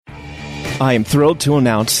I am thrilled to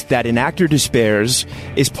announce that Enactor Despairs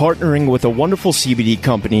is partnering with a wonderful CBD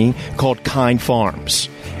company called Kind Farms.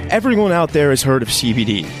 Everyone out there has heard of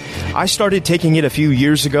CBD. I started taking it a few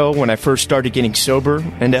years ago when I first started getting sober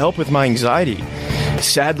and to help with my anxiety.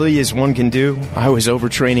 Sadly, as one can do, I was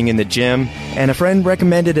overtraining in the gym, and a friend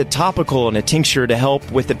recommended a topical and a tincture to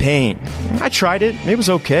help with the pain. I tried it. It was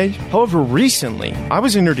okay. However, recently, I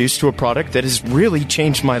was introduced to a product that has really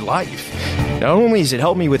changed my life. Not only has it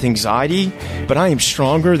helped me with anxiety, but I am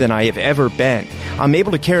stronger than I have ever been. I'm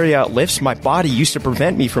able to carry out lifts my body used to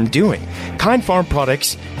prevent me from doing. Kind Farm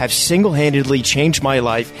products have single-handedly changed my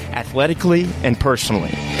life athletically and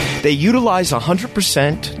personally. They utilize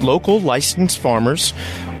 100% local licensed farmers,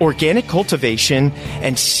 organic cultivation,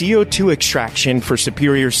 and CO2 extraction for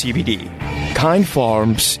superior CBD. Kind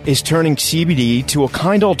Farms is turning CBD to a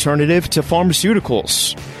kind alternative to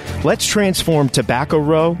pharmaceuticals. Let's transform Tobacco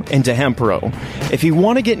Row into Hemp Row. If you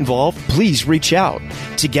want to get involved, please reach out.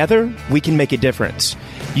 Together, we can make a difference.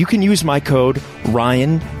 You can use my code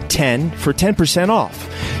RYAN10 for 10% off.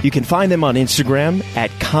 You can find them on Instagram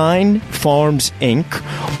at Kind Farms Inc.,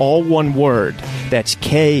 all one word. That's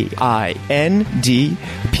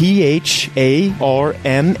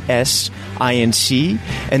KINDPHARMSINC,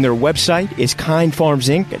 and their website is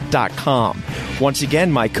kindfarmsinc.com. Once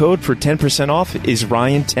again, my code for 10% off is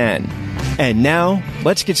RYAN10. And now,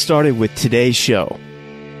 let's get started with today's show.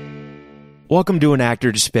 Welcome to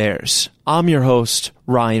Enactor Despairs. I'm your host,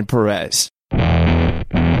 Ryan Perez.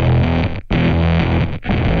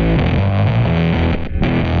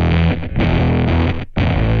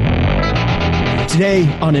 Today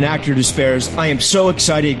on Enactor Despairs, I am so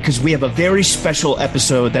excited because we have a very special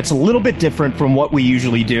episode that's a little bit different from what we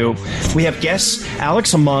usually do. We have guest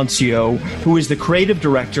Alex Amancio, who is the creative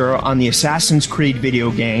director on the Assassin's Creed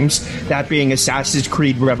video games, that being Assassin's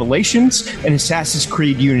Creed Revelations and Assassin's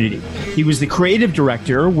Creed Unity. He was the creative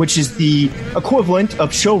director, which is the equivalent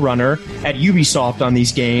of showrunner at Ubisoft on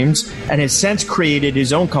these games, and has since created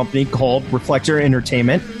his own company called Reflector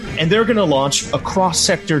Entertainment. And they're going to launch a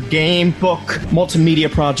cross-sector game, book,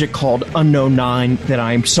 multimedia project called Unknown 9 that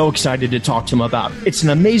I'm so excited to talk to him about. It's an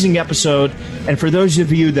amazing episode, and for those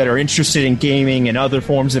of you that are interested in gaming and other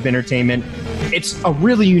forms of entertainment, it's a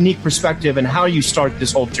really unique perspective on how you start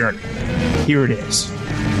this whole journey. Here it is.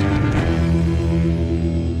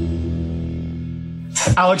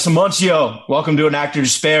 Alex Amancio, welcome to Enactor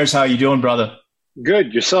Despairs. How are you doing, brother?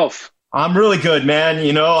 Good. Yourself? I'm really good, man.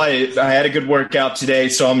 You know, I had a good workout today,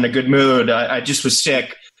 so I'm in a good mood. I just was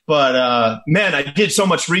sick. But, man, I did so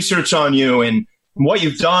much research on you and what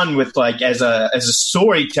you've done with, like, as a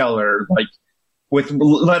storyteller, like, with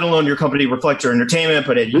let alone your company, Reflector Entertainment,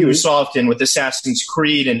 but at Ubisoft and with Assassin's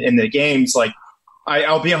Creed and the games. Like,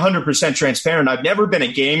 I'll be 100% transparent. I've never been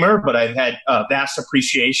a gamer, but I've had vast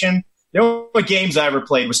appreciation. The only games I ever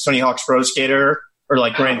played was Tony Hawk's Pro Skater, or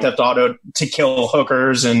like Grand Theft Auto to kill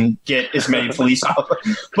hookers and get as many police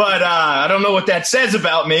officers. But I don't know what that says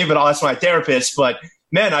about me, but I'll ask my therapist. But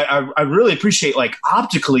man, I really appreciate like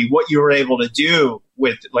optically what you were able to do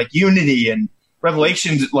with like Unity and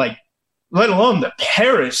Revelations, like let alone the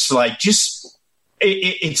Paris, like just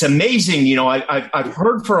it's amazing. You know, I've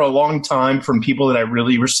heard for a long time from people that I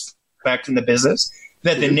really respect in the business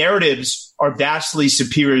that the narratives are vastly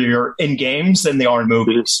superior in games than they are in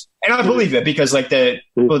movies. And I believe it because, like, we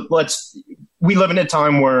live in a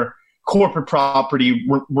time where corporate property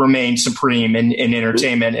remains supreme in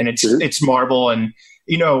entertainment, and it's Marvel and,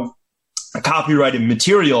 you know, copyrighted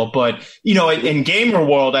material. But, you know, in gamer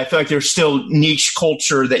world, I feel like there's still niche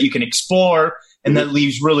culture that you can explore, and that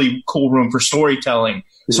leaves really cool room for storytelling.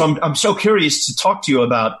 So I'm so curious to talk to you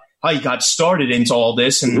about how you got started into all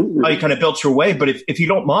this and how you kind of built your way. But if you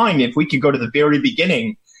don't mind, if we could go to the very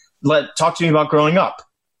beginning, talk to me about growing up.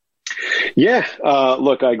 Yeah.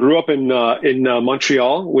 Look, I grew up in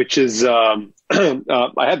Montreal, which is, I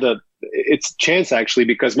had it's chance actually,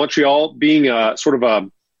 because Montreal being a sort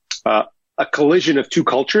of a collision of two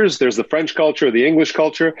cultures. There's the French culture, the English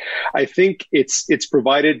culture. I think it's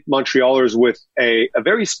provided Montrealers with a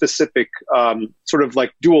very specific sort of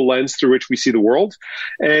like dual lens through which we see the world.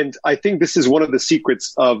 And I think this is one of the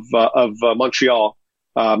secrets of Montreal.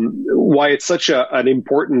 Why it's such an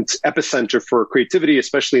important epicenter for creativity,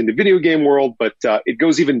 especially in the video game world, but it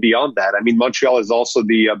goes even beyond that. I mean, Montreal is also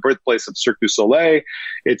the birthplace of Cirque du Soleil.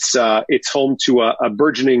 It's home to a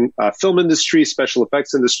burgeoning film industry, special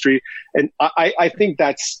effects industry, and I think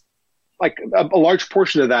that's like a large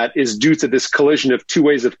portion of that is due to this collision of two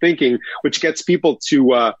ways of thinking, which gets people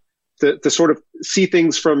to sort of see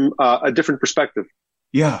things from a different perspective.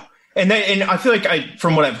 Yeah. And I feel like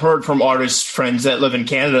from what I've heard from artist friends that live in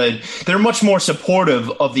Canada, they're much more supportive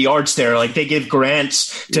of the arts there. Like they give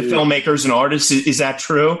grants to filmmakers and artists. Is that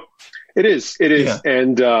true? It is. It is. Yeah.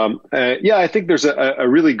 And I think there's a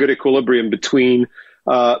really good equilibrium between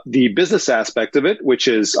the business aspect of it, which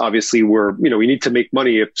is obviously we need to make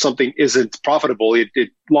money. If something isn't profitable,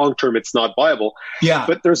 long term, it's not viable. Yeah.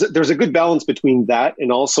 But there's a good balance between that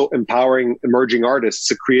and also empowering emerging artists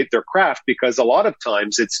to create their craft, because a lot of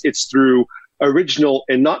times it's through original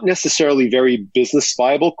and not necessarily very business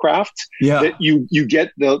viable craft that you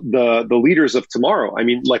get the leaders of tomorrow. I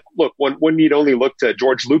mean, like, look, one need only look to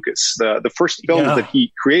George Lucas, the first film that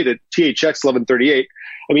he created, THX 1138.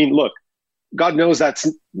 I mean, look, God knows that's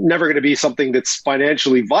never going to be something that's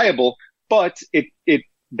financially viable, but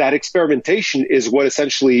that experimentation is what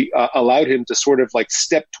essentially allowed him to sort of like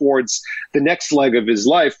step towards the next leg of his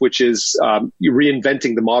life, which is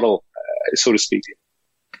reinventing the model, so to speak.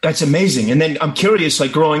 That's amazing. And then I'm curious,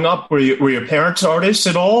 like growing up, were your parents artists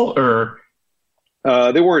at all, or?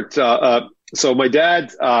 They weren't. So my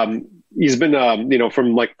dad, he's been,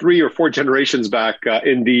 from like 3 or 4 generations back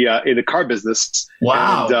in the car business.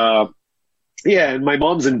 Wow. And, and my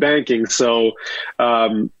mom's in banking. So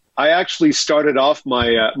I actually started off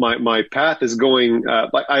my path as going.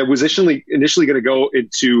 I was initially going to go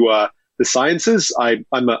into the sciences. I'm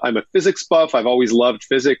a physics buff. I've always loved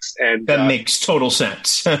physics, and that makes total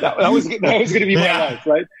sense. that was going to be my life,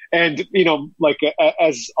 right? And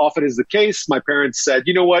as often is the case, my parents said,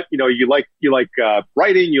 you know what, you like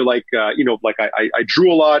writing, you like I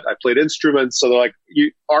drew a lot, I played instruments, so they're like,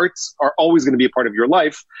 arts are always going to be a part of your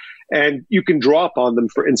life, and you can draw upon them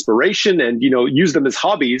for inspiration, and use them as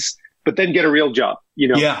hobbies, but then get a real job,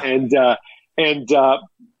 and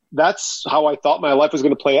that's how I thought my life was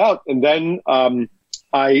going to play out. And then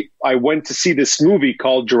I went to see this movie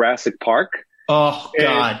called Jurassic Park. Oh,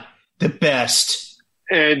 God, the best.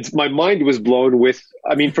 And my mind was blown with,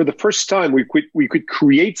 for the first time, we could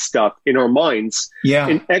create stuff in our minds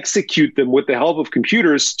and execute them with the help of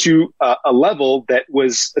computers to a level that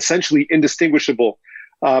was essentially indistinguishable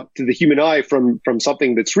to the human eye from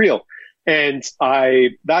something that's real. And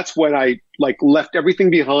that's when I left everything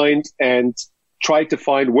behind and tried to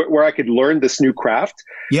find where I could learn this new craft.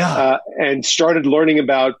 And started learning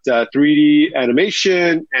about 3D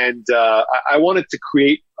animation, and I wanted to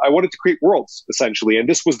create worlds, essentially. And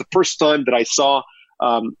this was the first time that I saw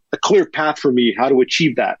a clear path for me how to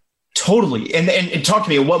achieve that. Totally. And talk to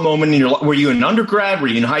me, at what moment were you an undergrad? Were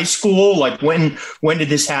you in high school? Like when did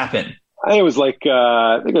this happen? I was I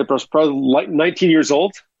think I was probably 19 years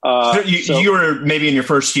old. So you were maybe in your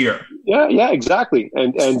first year. Yeah, exactly.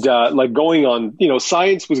 And going on,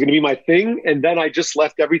 science was going to be my thing. And then I just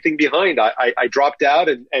left everything behind. I dropped out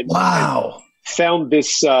and wow. And found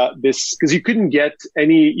this because you couldn't get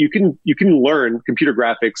you couldn't learn computer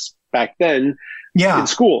graphics back then in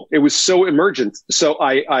school. It was so emergent. So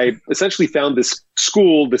I essentially found this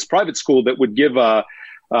private school that would give I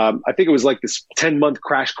think it was like this 10-month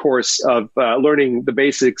crash course of learning the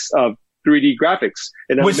basics of 3D graphics.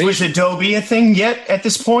 And was Adobe a thing yet at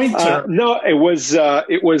this point? No, it was.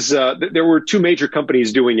 There were 2 major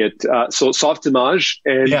companies doing it. So Softimage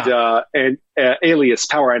and Alias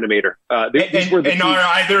Power Animator. These were the are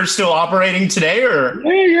either still operating today, or?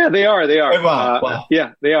 Yeah, they are. They are. Wow.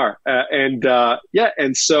 Yeah, they are.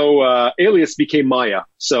 And so Alias became Maya.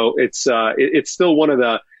 So it's still one of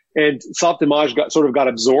the. And Softimage got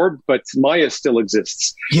absorbed, but Maya still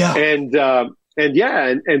exists. Yeah.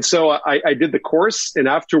 And so I did the course, and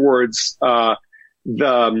afterwards, I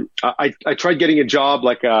tried getting a job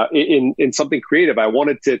in something creative. I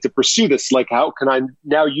wanted to pursue this. Like, how can I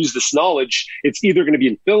now use this knowledge? It's either going to be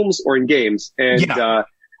in films or in games. And I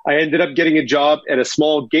ended up getting a job at a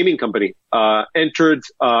small gaming company. Entered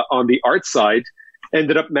on the art side.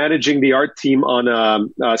 Ended up managing the art team on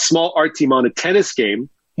a small art team on a tennis game.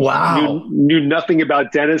 Wow. Knew nothing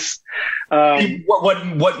about tennis.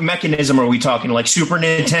 What mechanism are we talking? Like Super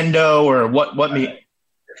Nintendo or what?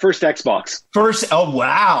 First Xbox. Oh,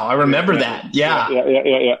 wow. I remember that.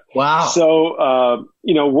 Yeah. Wow. So,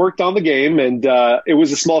 worked on the game, and it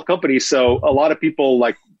was a small company. So a lot of people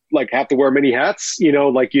have to wear many hats, you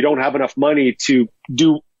don't have enough money to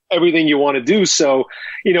do everything you want to do. So,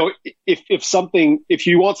 if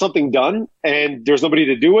you want something done and there's nobody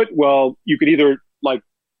to do it, well, you could either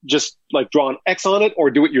just draw an X on it or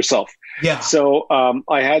do it yourself. Yeah. So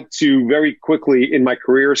I had to very quickly in my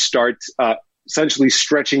career start essentially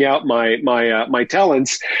stretching out my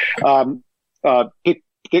talents.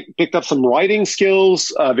 Picked up some writing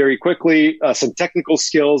skills very quickly, some technical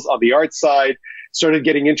skills on the art side, started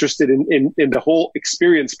getting interested in the whole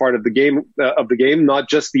experience part of the game, not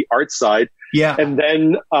just the art side. Yeah. And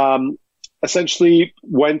then, essentially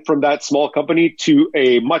went from that small company to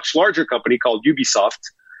a much larger company called Ubisoft,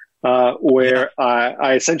 where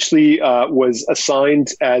I essentially was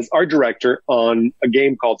assigned as art director on a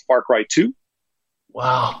game called Far Cry 2.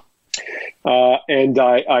 Wow. And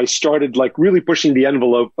I started like really pushing the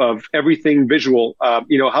envelope of everything visual.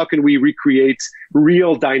 How can we recreate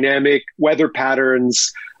real dynamic weather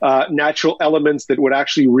patterns, natural elements that would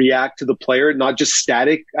actually react to the player, not just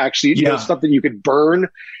static, actually, stuff that you could burn,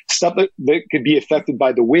 stuff that could be affected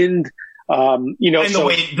by the wind. And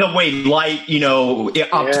the way light,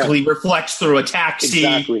 it optically reflects through a taxi.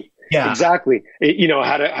 Exactly. Yeah. Exactly.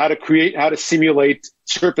 How to simulate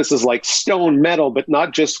surfaces like stone, metal, but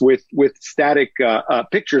not just with static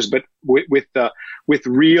pictures, but with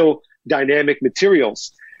real dynamic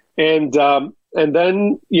materials. And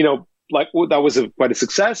then, that was quite a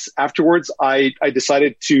success. Afterwards, I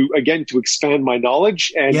decided to expand my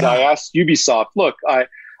knowledge, and I asked Ubisoft, look,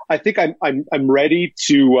 I think I'm ready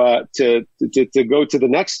to go to the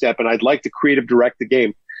next step, and I'd like to creative direct the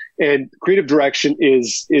game. And creative direction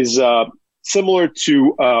is similar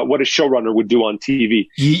to what a showrunner would do on TV.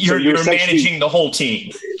 You're managing the whole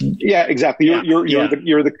team. Yeah, exactly. You're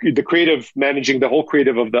the creative, managing the whole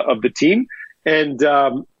creative of the team, and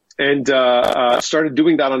started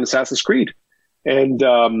doing that on Assassin's Creed. And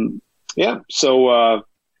so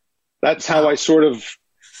that's how I sort of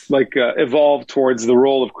evolved towards the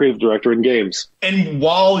role of creative director in games. And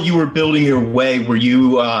while you were building your way, were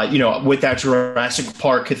you, with that Jurassic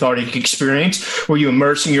Park cathartic experience, were you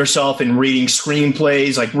immersing yourself in reading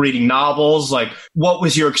screenplays, like reading novels? Like, what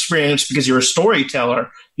was your experience? Because you're a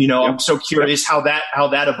storyteller. I'm so curious how that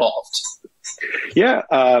evolved. Yeah.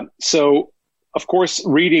 So, of course,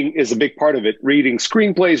 reading is a big part of it. Reading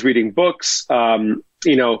screenplays, reading books. I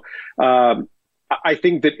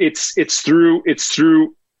think that it's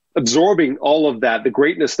through absorbing all of that, the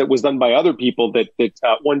greatness that was done by other people, that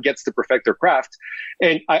one gets to perfect their craft.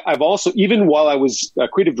 And I've also, even while I was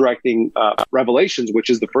creative directing Revelations, which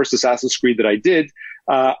is the first Assassin's Creed that I did,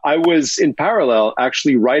 I was in parallel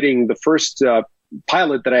actually writing the first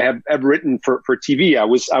pilot that I have ever written for TV. I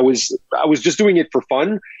was just doing it for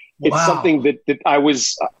fun. It's something that I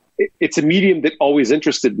was. It's a medium that always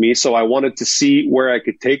interested me, so I wanted to see where I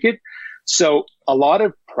could take it. So a lot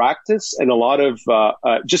of practice and a lot of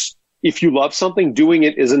just, if you love something, doing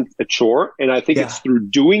it isn't a chore. And I think it's through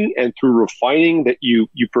doing and through refining that you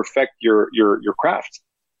perfect your craft.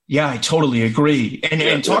 Yeah, I totally agree.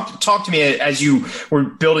 And talk to me as you were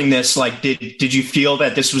building this. Like, did you feel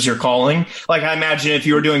that this was your calling? Like, I imagine if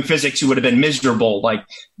you were doing physics, you would have been miserable. Like,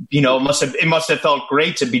 it must have felt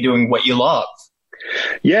great to be doing what you love.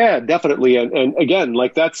 Yeah, definitely. And again,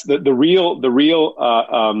 like that's the real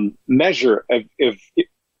measure of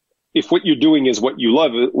if what you're doing is what you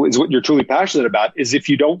love, is what you're truly passionate about, is if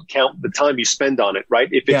you don't count the time you spend on it, right?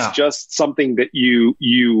 If it's just something that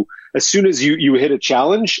you as soon as you hit a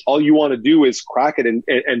challenge, all you want to do is crack it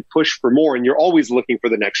and push for more. And you're always looking for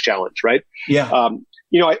the next challenge, right? Yeah.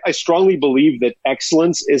 I strongly believe that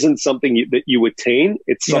excellence isn't something that you attain.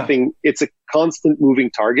 It's something, it's a constant moving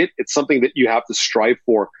target. It's something that you have to strive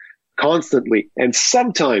for constantly. And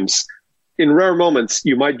sometimes, in rare moments,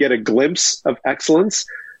 you might get a glimpse of excellence,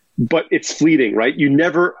 but it's fleeting, right?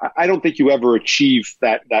 I don't think you ever achieve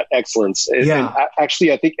that excellence. And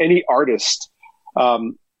actually, I think any artist,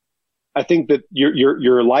 I think that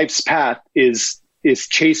your life's path is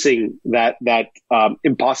chasing that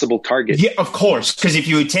impossible target. Yeah, of course. Because if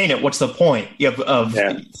you attain it, what's the point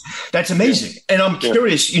that's amazing. Yeah. And I'm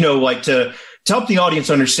curious, to help the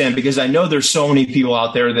audience understand, because I know there's so many people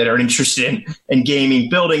out there that are interested in gaming,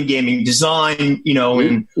 building, gaming design,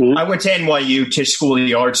 and I went to NYU, Tisch School of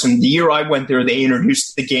the Arts, and the year I went there, they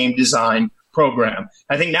introduced the game design program.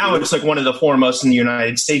 I think now it's like one of the foremost in the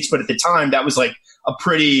United States, but at the time that was like a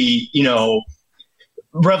pretty,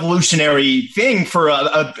 revolutionary thing for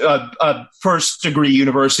a first degree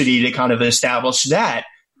university to kind of establish that.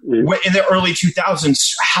 In the early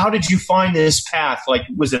 2000s, how did you find this path? Like,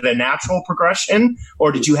 was it a natural progression,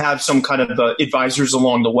 or did you have some kind of advisors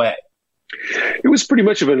along the way? It was pretty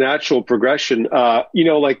much of a natural progression.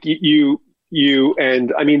 You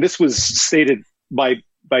and I mean, this was stated by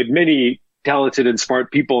many talented and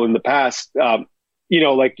smart people in the past.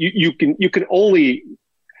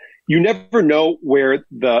 You never know where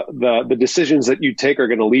the decisions that you take are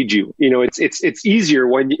going to lead you. It's easier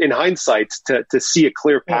when in hindsight to see a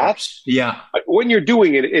clear path. Yeah. But when you're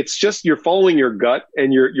doing it, it's just, you're following your gut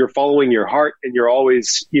and you're following your heart, and you're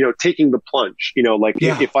always, taking the plunge,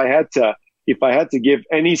 if I had to, if I had to give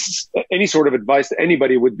any sort of advice to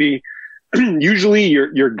anybody, would be usually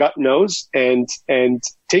your gut knows, and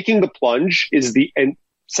taking the plunge is and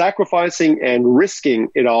sacrificing and risking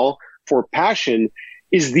it all for passion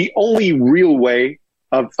is the only real way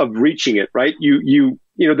of reaching it, right? You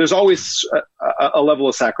know, there's always a level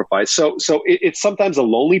of sacrifice. So it's sometimes a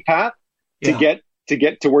lonely path to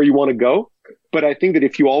get to where you want to go. But I think that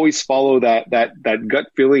if you always follow that gut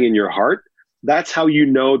feeling in your heart, that's how you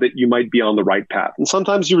know that you might be on the right path. And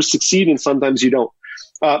sometimes you succeed and sometimes you don't.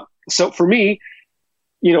 So for me,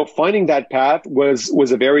 you know, finding that path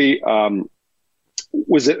was a very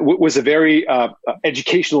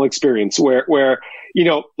educational experience where you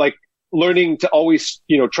know, like learning to always,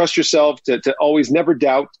 you know, trust yourself, to always never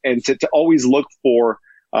doubt, and to always look for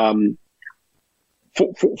the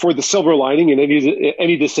silver lining in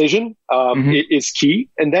any decision is key.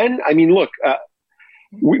 And then, I mean, look,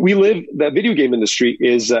 we live, the video game industry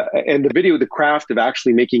is, and the craft of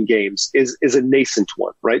actually making games is a nascent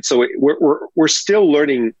one, right? So we're still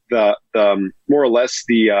learning the more or less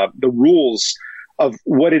the rules of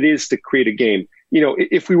what it is to create a game. You know,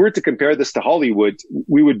 if we were to compare this to Hollywood,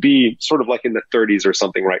 we would be sort of like in the 30s or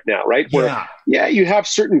something right now, right? Where, you have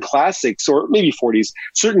certain classics, or maybe 40s,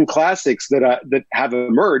 certain classics that have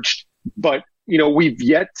emerged, but you know, we've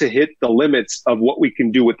yet to hit the limits of what we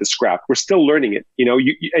can do with the scrap. We're still learning it. You know,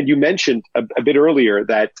 you mentioned a bit earlier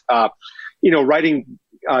that you know, writing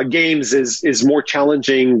games is more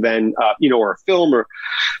challenging than you know, or a film, or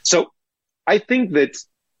so. I think that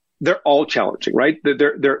they're all challenging, right?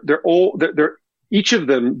 They're all each of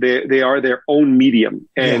them, they are their own medium.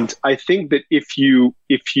 And I think that if you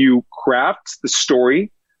craft the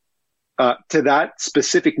story to that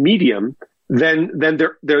specific medium, then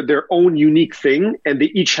they're their own unique thing, and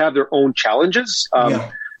they each have their own challenges.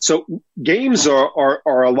 So games are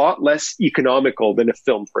a lot less economical than a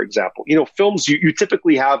film, for example. You know, films, you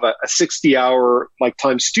typically have a 60-hour like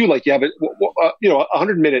times two, like you have you know,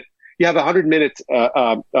 100-minute. You have a 100-minute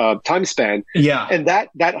time span, and that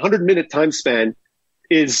 100-minute time span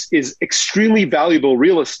is extremely valuable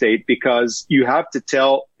real estate, because you have to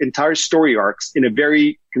tell entire story arcs in a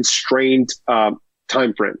very constrained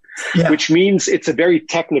time frame, which means it's a very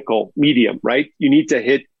technical medium, right? You need to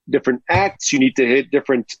hit different acts, you need to hit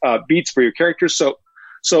different beats for your characters.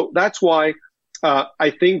 So that's why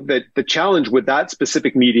I think that the challenge with that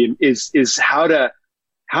specific medium is how to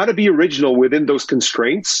be original within those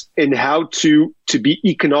constraints, and how to be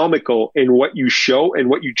economical in what you show and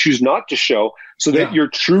what you choose not to show, so that you're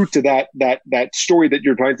true to that story that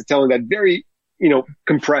you're trying to tell in that very, you know,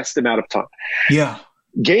 compressed amount of time.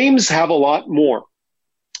 Games have a lot more,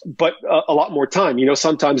 but a lot more time. You know,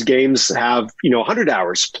 sometimes games have, you know, 100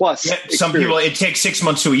 hours plus. Some people, it takes 6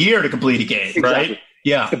 months to a year to complete a game, right?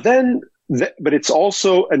 But then, but it's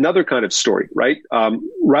also another kind of story, right?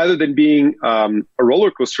 Rather than being a roller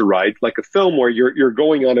coaster ride, like a film where you're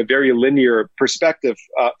going on a very linear perspective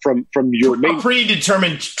from your main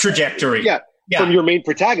predetermined trajectory. From your main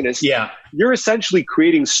protagonist. You're essentially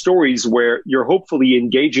creating stories where you're hopefully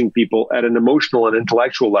engaging people at an emotional and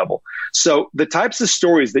intellectual level. So the types of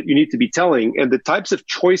stories that you need to be telling, and the types of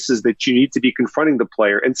choices that you need to be confronting the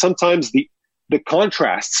player, and sometimes the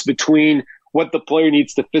contrasts between what the player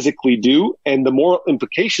needs to physically do and the moral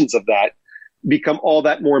implications of that become all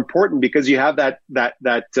that more important, because you have that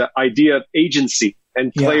idea of agency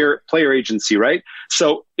and player agency, right?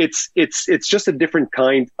 So it's just a different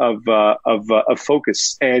kind of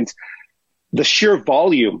focus, and the sheer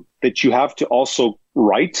volume that you have to also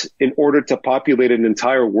write in order to populate an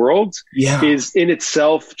entire world is in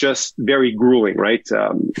itself just very grueling, right?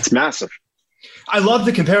 It's massive. I love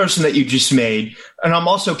the comparison that you just made. And I'm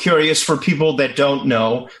also curious, for people that don't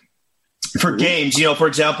know, for games, you know, for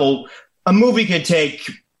example, a movie could take,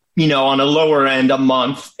 you know, on a lower end, a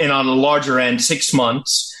month, and on a larger end, 6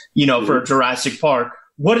 months, you know, for Jurassic Park.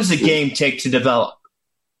 What does a game take to develop?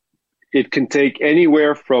 It can take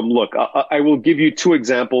anywhere from, look, I will give you two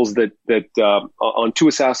examples that on two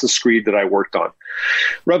Assassin's Creed that I worked on.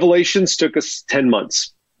 Revelations took us 10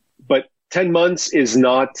 months, but 10 months is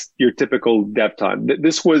not your typical dev time.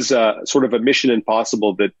 This was sort of a mission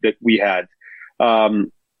impossible that we had.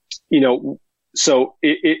 You know, so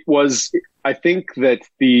it was, I think that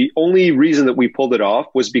the only reason that we pulled it off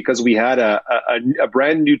was because we had a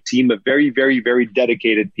brand new team of very, very, very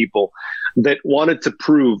dedicated people that wanted to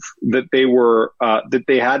prove that they were, that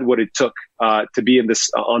they had what it took, to be in this,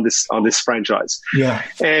 on this franchise.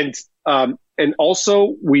 And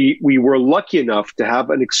also we were lucky enough to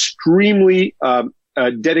have an extremely,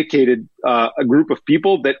 dedicated, a group of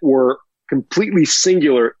people that were completely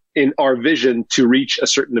singular in our vision to reach a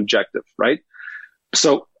certain objective, right?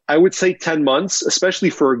 So I would say 10 months, especially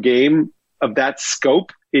for a game of that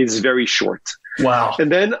scope, is very short. Wow.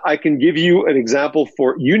 And then I can give you an example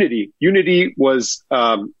for Unity. Unity was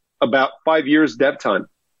about 5 years dev time.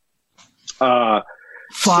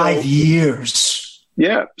 5 years.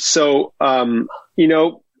 Yeah. So,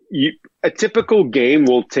 a typical game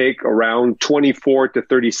will take around 24 to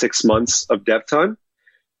 36 months of dev time.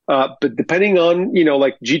 But depending on,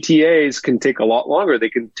 like GTAs can take a lot longer. They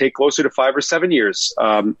can take closer to 5 or 7 years.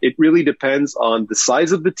 It really depends on the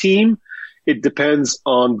size of the team. It depends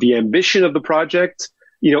on the ambition of the project.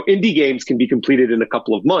 Indie games can be completed in a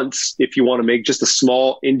couple of months if you want to make just a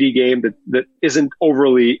small indie game that isn't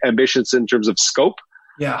overly ambitious in terms of scope.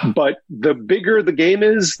 Yeah. But the bigger the game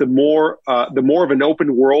is, the more of an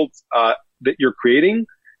open world that you're creating,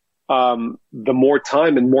 the more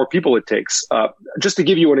time and more people it takes. Just to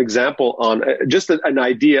give you an example on just an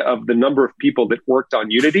idea of the number of people that worked on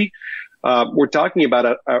Unity, we're talking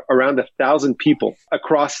about around 1,000 people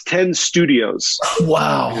across 10 studios.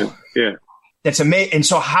 Wow. Yeah. That's amazing. And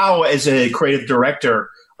so how, as a creative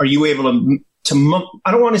director, are you able to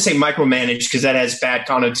I don't want to say micromanage because that has bad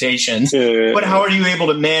connotations, but how are you able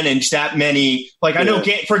to manage that many? Like I know,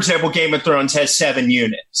 for example, Game of Thrones has 7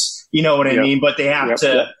 units. You know what I mean? But they have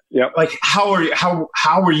to. Like how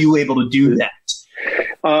are you able to do that?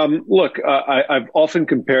 Look, I've often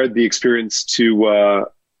compared the experience to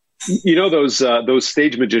those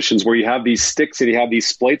stage magicians where you have these sticks and you have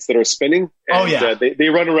these plates that are spinning. And, they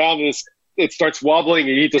run around and it starts wobbling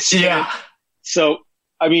and you need to spin it. So.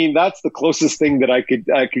 I mean, that's the closest thing that I could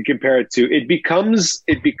compare it to. It becomes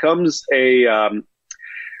a,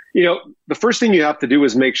 the first thing you have to do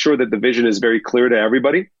is make sure that the vision is very clear to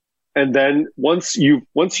everybody. And then once you've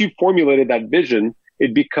formulated that vision,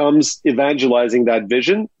 it becomes evangelizing that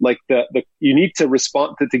vision. Like you need to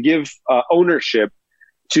respond to give ownership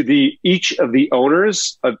to each of the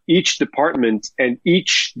owners of each department and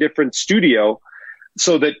each different studio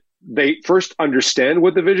so that they first understand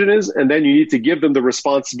what the vision is, and then you need to give them the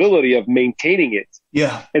responsibility of maintaining it.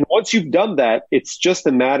 Yeah. And once you've done that, it's just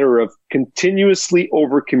a matter of continuously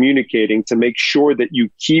over communicating to make sure that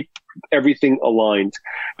you keep everything aligned.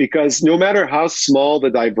 Because no matter how small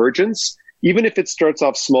the divergence, even if it starts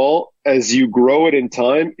off small, as you grow it in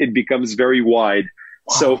time, it becomes very wide.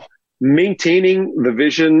 Wow. So maintaining the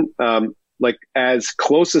vision, like as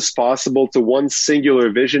close as possible to one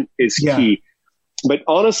singular vision is key. But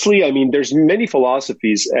honestly, I mean, there's many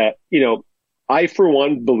philosophies. I, for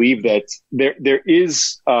one, believe that there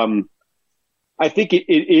is, I think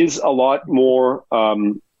it is a lot more,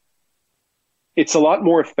 it's a lot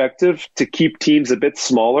more effective to keep teams a bit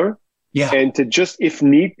smaller. Yeah. And to just, if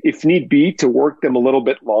need be, to work them a little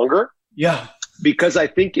bit longer. Yeah. Because I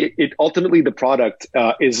think it ultimately the product,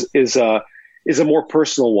 is a more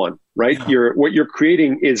personal one, right? Yeah. What you're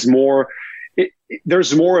creating is more,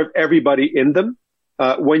 there's more of everybody in them.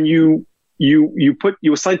 When you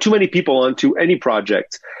assign too many people onto any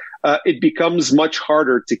project, it becomes much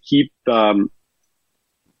harder to keep the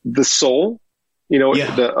soul.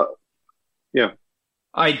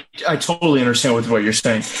 I totally understand with what you're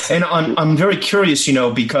saying, and I'm very curious,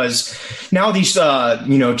 because now these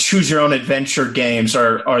choose your own adventure games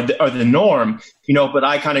are the norm, But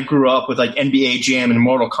I kind of grew up with like NBA Jam and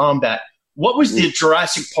Mortal Kombat. What was the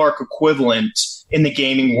Jurassic Park equivalent in the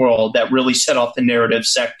gaming world that really set off the narrative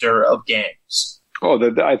sector of games?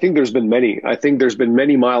 I think there's been many. I think there's been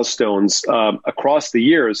many milestones across the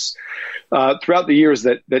years, throughout the years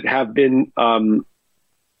that have been,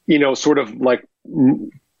 sort of like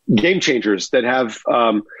game changers that have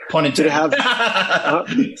pun intended. Of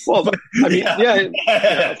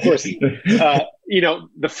course.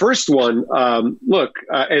 The first one,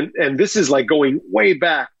 and this is like going way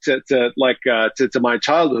back to my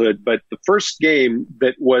childhood, but the first game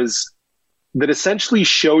that essentially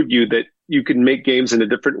showed you that you can make games in a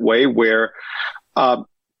different way where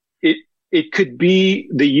it could be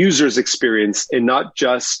the user's experience and not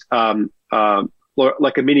just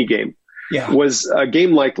like a mini game. Yeah. Was a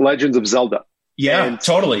game like Legends of Zelda. Yeah,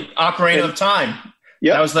 totally. Ocarina of Time.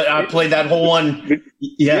 Yeah, I played that whole one.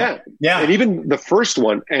 Yeah. And even the first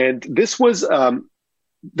one. And this was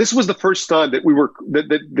the first time that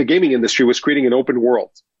the gaming industry was creating an open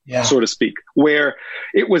world, so to speak, where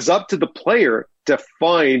it was up to the player to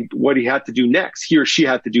find what he had to do next, he or she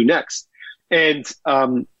had to do next. And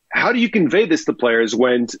how do you convey this to players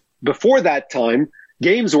when before that time,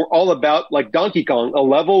 games were all about like Donkey Kong, a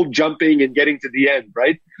level jumping and getting to the end,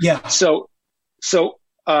 right? Yeah. So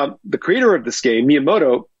the creator of this game,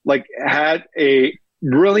 Miyamoto, like had a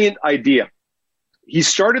brilliant idea. he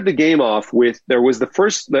started the game off with, there was the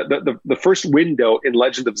first window in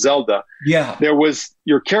Legend of Zelda. Yeah. There was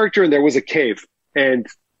your character and there was a cave. And,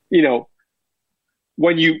 you know,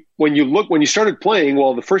 when you started playing,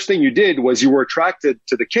 well, the first thing you did was you were attracted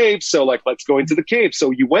to the cave. So like, let's go into the cave.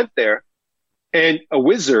 So you went there, and a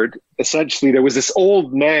wizard, essentially, there was this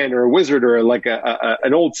old man or a wizard or like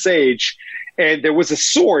an old sage, and there was a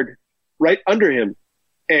sword right under him.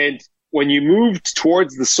 And when you moved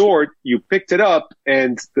towards the sword, you picked it up,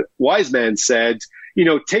 and the wise man said, you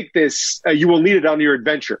know, take this, you will need it on your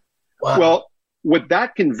adventure. Wow. Well, what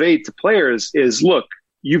that conveyed to players is, look,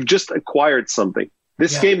 you've just acquired something.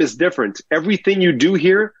 This game is different. Everything you do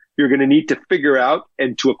here, you're going to need to figure out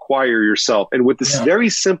and to acquire yourself. And with this very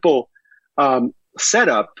simple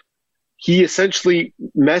setup, he essentially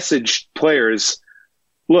messaged players,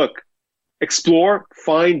 look, explore,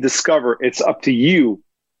 find, discover. It's up to you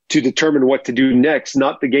to determine what to do next,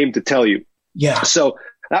 not the game to tell you. Yeah. So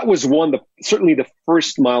that was certainly the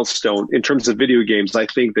first milestone in terms of video games, I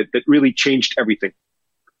think, that really changed everything.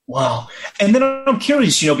 Wow. And then I'm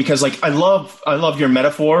curious, you know, because like I love your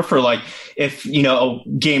metaphor for like, if, you know,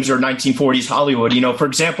 games are 1940s Hollywood, you know, for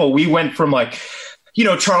example, we went from like, you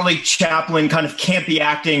know, Charlie Chaplin kind of campy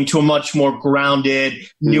acting to a much more grounded,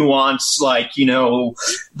 nuanced, like, you know,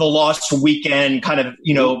 The Lost Weekend kind of,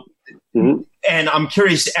 you know, and I'm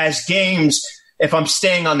curious, as games, if I'm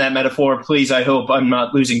staying on that metaphor, please, I hope I'm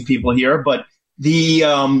not losing people here, but the,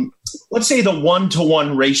 let's say the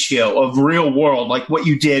 1-to-1 ratio of real world, like what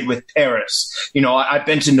you did with Paris. You know, I've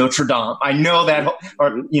been to Notre Dame. I know that,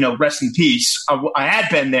 or, you know, rest in peace. I had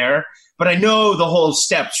been there, but I know the whole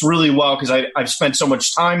steps really well because I've spent so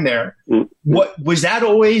much time there. What was that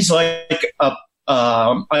always like a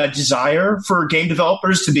desire for game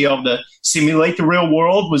developers to be able to simulate the real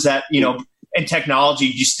world? Was that, you know, and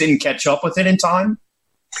technology just didn't catch up with it in time?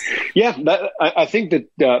 Yeah, I think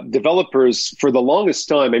that developers, for the longest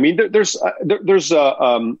time, I mean, there's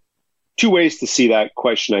two ways to see that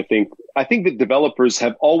question. I think that developers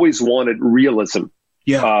have always wanted realism.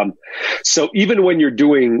 Yeah. So even when you're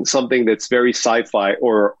doing something that's very sci-fi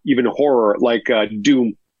or even horror, like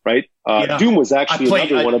Doom, right? Doom was actually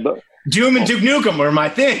another one of the. Doom and Duke Nukem were my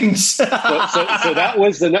things. so that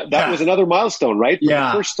was was another milestone, right? For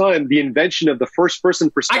the first time, the invention of the first-person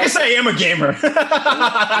perspective. I guess I am a gamer.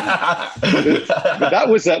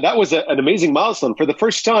 that was an amazing milestone. For the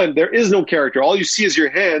first time, there is no character. All you see is your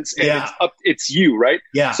hands, and it's you, right?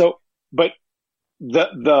 Yeah. So, but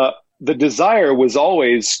the desire was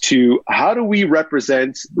always to, how do we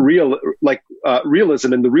represent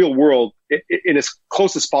realism in the real world in as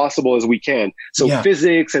close as possible as we can. So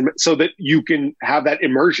physics, and so that you can have that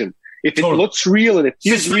immersion. If it looks real and it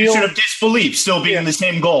feels real, suspension of disbelief still being the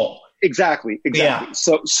same goal. Exactly. Yeah.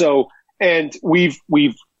 So, and we've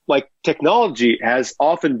like, technology has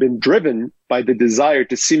often been driven by the desire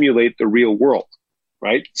to simulate the real world,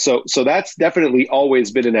 right? So that's definitely always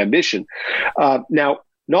been an ambition. Now,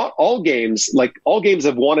 not all games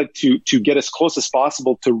have wanted to get as close as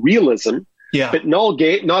possible to realism. Yeah. But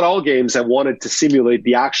not all games have wanted to simulate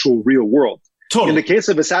the actual real world. Totally. In the case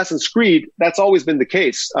of Assassin's Creed, that's always been the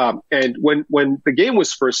case. And when the game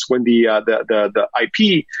was first, when the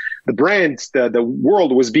IP, the brand, the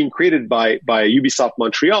world was being created by Ubisoft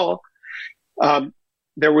Montreal,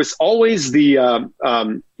 there was always the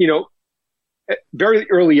very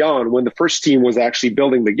early on, when the first team was actually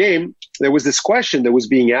building the game, there was this question that was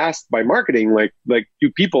being asked by marketing, like, do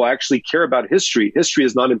people actually care about history? History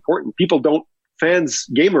is not important.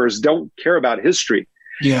 Gamers don't care about history.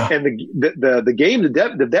 Yeah. And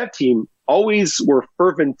the dev team always were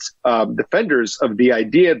fervent defenders of the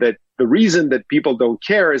idea that the reason that people don't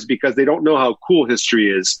care is because they don't know how cool history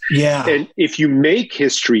is. Yeah. And if you make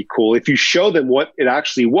history cool, if you show them what it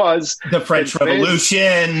actually was, the French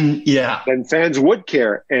Revolution, then fans would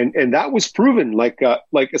care. And that was proven. Like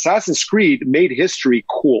Assassin's Creed made history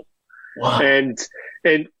cool. Wow. And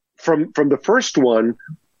from the first one,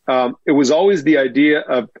 it was always the idea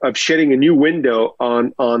of shedding a new window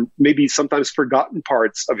on maybe sometimes forgotten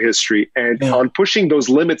parts of history, and on pushing those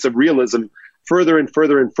limits of realism further and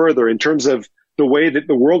further and further in terms of the way that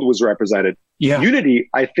the world was represented. Yeah. Unity,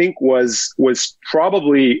 I think, was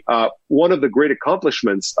probably one of the great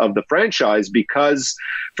accomplishments of the franchise, because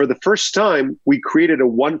for the first time we created a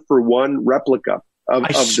 1-for-1 replica of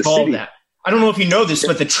the city. That. I don't know if you know this,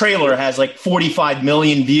 but the trailer has like 45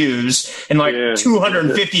 million views and like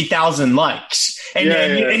 250,000 likes,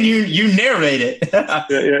 and you narrate it.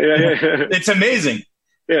 It's amazing.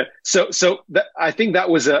 Yeah. So I think that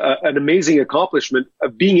was an amazing accomplishment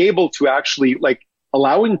of being able to actually, like,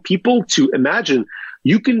 allowing people to imagine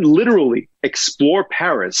you can literally explore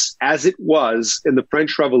Paris as it was in the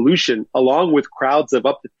French Revolution, along with crowds of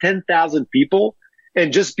up to 10,000 people,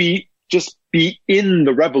 and just be in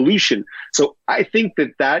the revolution. So I think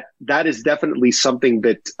that is definitely something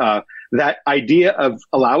that that idea of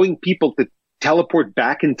allowing people to teleport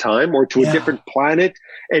back in time or to a different planet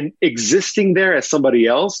and existing there as somebody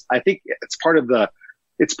else. I think it's part of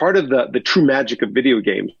the true magic of video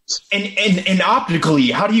games. And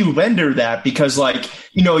optically, how do you render that? Because, like,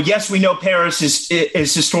 yes, we know Paris is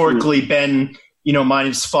historically been,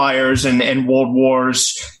 minus fires and world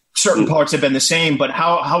wars. Certain parts have been the same, but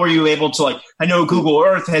how are you able to, like, I know Google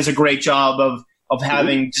Earth has a great job of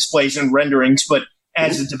having displays and renderings, but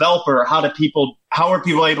as a developer, how are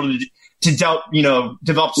people able to develop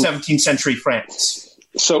 17th century France?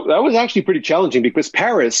 So that was actually pretty challenging because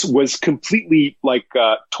Paris was completely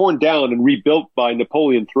torn down and rebuilt by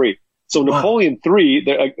Napoleon III. So Napoleon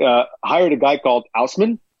III hired a guy called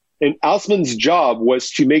Haussmann, and Haussmann's job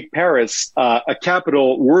was to make Paris a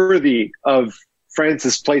capital worthy of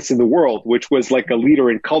France's place in the world, which was like a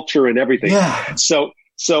leader in culture and everything. Yeah. So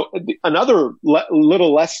another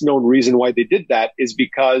little less known reason why they did that is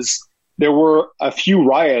because there were a few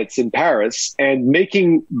riots in Paris, and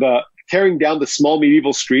tearing down the small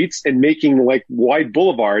medieval streets and making like wide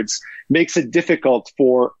boulevards makes it difficult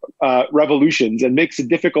for revolutions and makes it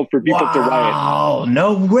difficult for people to riot. Oh,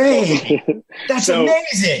 no way. That's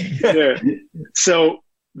amazing. Yeah. So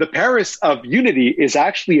the Paris of Unity is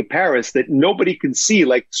actually a Paris that nobody can see.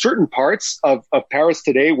 Like certain parts of Paris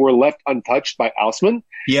today were left untouched by Haussmann.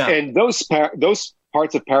 Yeah. And those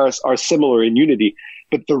parts of Paris are similar in Unity.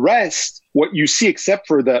 But the rest, what you see, except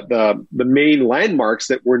for the main landmarks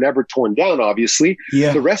that were never torn down, obviously,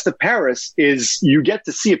 the rest of Paris is, you get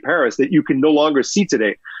to see a Paris that you can no longer see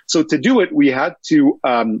today. So to do it, we had to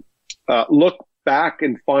look back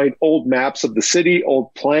and find old maps of the city,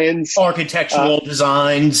 old plans, architectural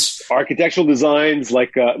designs,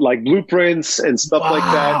 like blueprints and stuff like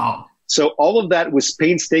that. So all of that was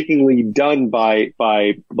painstakingly done by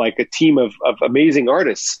like a team of amazing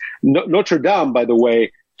artists. Notre Dame, by the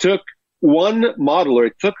way, took one modeler.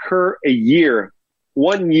 It took her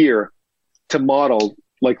 1 year to model,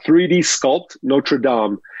 like 3D sculpt Notre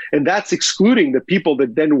Dame. And that's excluding the people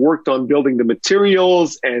that then worked on building the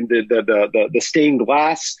materials and the stained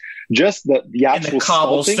glass, just the actual and the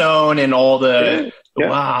cobblestone sculpting. And all the,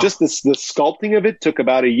 wow. Just the sculpting of it took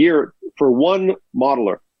about a year for one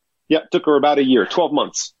modeler. Yeah, it took her about a year, 12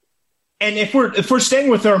 months. And if we're staying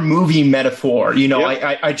with our movie metaphor,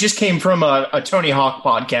 I just came from a Tony Hawk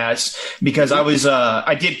podcast because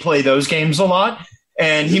I did play those games a lot.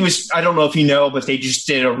 And I don't know if you know, but they just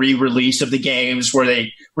did a re-release of the games where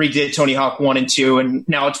they redid Tony Hawk 1 and 2. And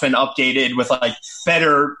now it's been updated with like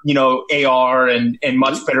better, AR and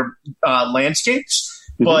much better landscapes.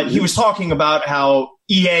 But he was talking about how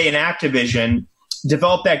EA and Activision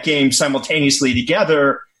developed that game simultaneously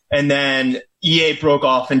together. And then EA broke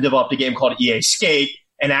off and developed a game called EA Skate,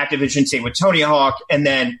 and Activision stayed with Tony Hawk. And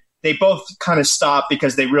then they both kind of stopped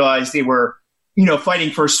because they realized they were,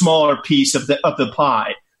 fighting for a smaller piece of the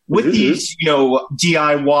pie. With these,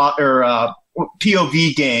 DIY or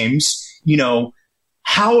POV games,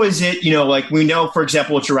 how is it, like we know, for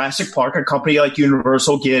example, with Jurassic Park, a company like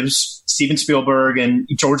Universal gives Steven Spielberg and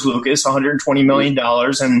George Lucas $120 million,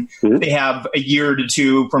 and they have a year to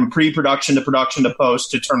two from pre-production to production to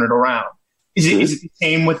post to turn it around. Is it the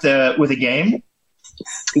same with a game?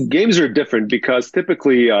 Games are different because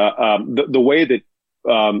typically the way that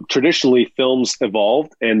traditionally films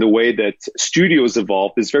evolved and the way that studios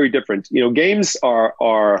evolved is very different. Games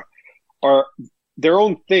are their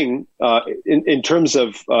own thing in terms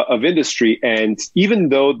of industry, and even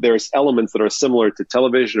though there's elements that are similar to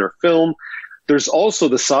television or film, there's also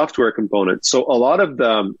the software component. So a lot of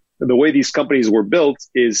the way these companies were built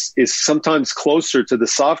is sometimes closer to the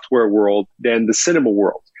software world than the cinema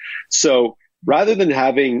world. So rather than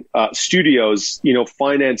having studios,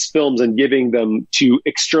 finance films and giving them to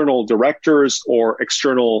external directors or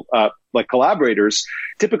external like collaborators,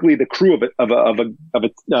 typically the crew of a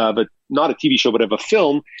not a TV show but of a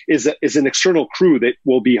film is an external crew that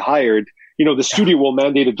will be hired. The studio will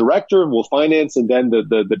mandate a director, will finance, and then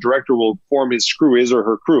the director will form his or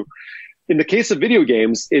her crew. In the case of video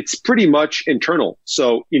games, it's pretty much internal.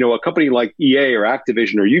 So, a company like EA or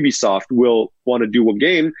Activision or Ubisoft will want to do a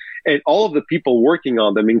game, and all of the people working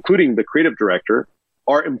on them, including the creative director,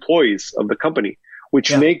 are employees of the company,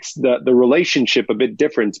 which makes the relationship a bit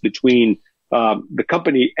different between the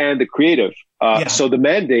company and the creative. So the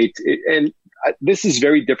mandate, and this is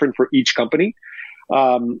very different for each company,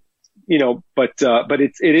 but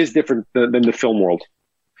it is different than the film world.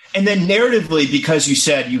 And then narratively, because you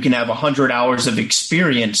said you can have 100 hours of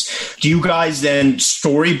experience, do you guys then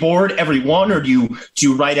storyboard every one, or do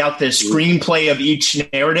you write out the screenplay of each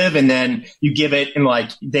narrative and then you give it and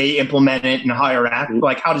like they implement it in higher act?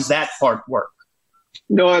 Like, how does that part work?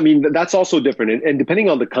 No, I mean, that's also different. And depending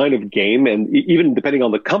on the kind of game and even depending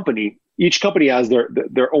on the company, each company has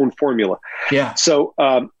their own formula. Yeah. So,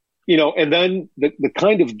 and then the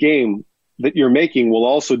kind of game that you're making will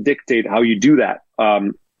also dictate how you do that.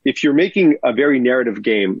 If you're making a very narrative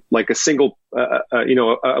game, like a single,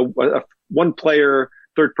 a one-player,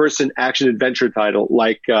 third-person action-adventure title,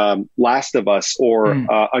 like Last of Us or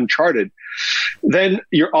Uncharted, then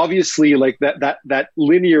you're obviously like that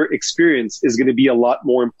linear experience is going to be a lot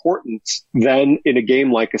more important than in a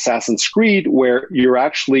game like Assassin's Creed, where you're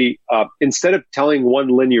actually instead of telling one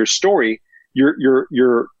linear story,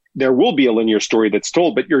 there will be a linear story that's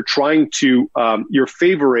told, but you're trying to you're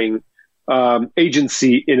favoring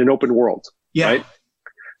agency in an open world, right?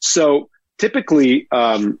 So typically,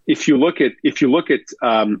 if you look at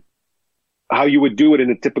how you would do it in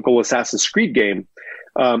a typical Assassin's Creed game,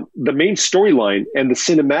 the main storyline and the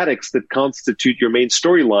cinematics that constitute your main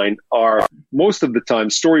storyline are most of the time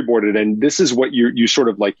storyboarded, and this is what you sort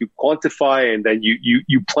of like you quantify, and then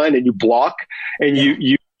you plan and you block, and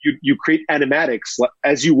you create animatics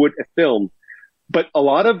as you would a film. But a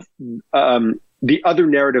lot of the other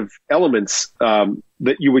narrative elements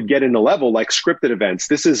that you would get in a level, like scripted events.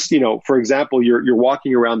 This is, for example, you're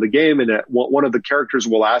walking around the game and one of the characters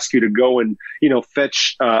will ask you to go and,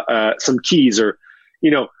 fetch some keys, or,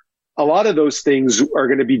 a lot of those things are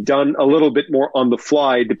going to be done a little bit more on the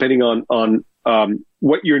fly, depending on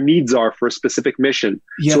what your needs are for a specific mission.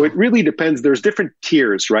 Yeah. So it really depends. There's different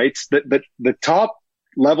tiers, right? The top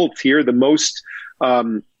level tier, the most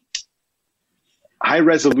high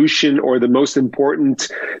resolution or the most important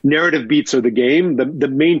narrative beats of the game, the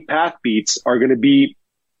main path beats are going to be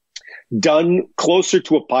done closer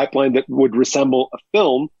to a pipeline that would resemble a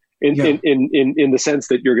film in the sense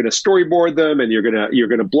that you're going to storyboard them and you're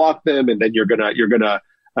going to block them, and then you're going to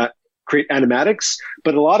create animatics.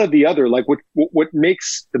 But a lot of the other, like what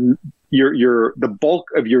makes the bulk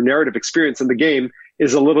of your narrative experience in the game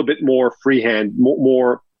is a little bit more freehand,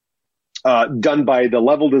 more done by the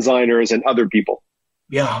level designers and other people.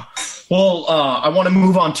 Yeah. Well, I want to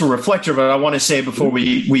move on to Reflector, but I want to say before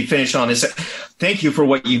we finish on this, thank you for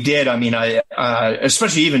what you did. I mean,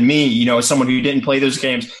 especially even me, as someone who didn't play those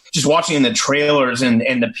games, just watching in the trailers and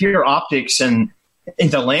the pure optics and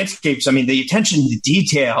the landscapes. I mean, the attention to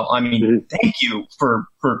detail. I mean, thank you for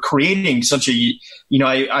creating such a,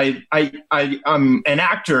 I'm an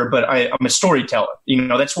actor, but I'm a storyteller.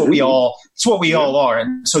 That's what we all are.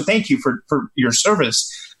 And so thank you for your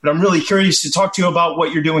service. But I'm really curious to talk to you about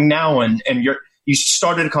what you're doing now. And you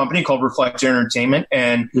started a company called Reflector Entertainment,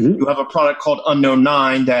 and you have a product called Unknown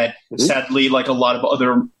 9 that sadly, like a lot of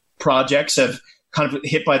other projects, have kind of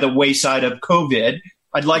hit by the wayside of COVID.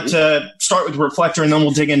 I'd like to start with Reflector, and then we'll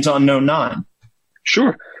dig into Unknown 9.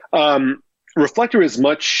 Sure. Reflector is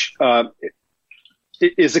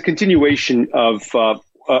is a continuation of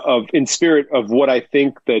in spirit of what I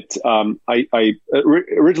think that I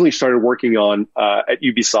originally started working on at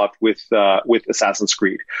Ubisoft with Assassin's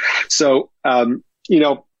Creed. So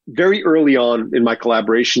very early on in my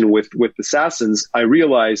collaboration with Assassins, I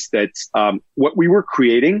realized that what we were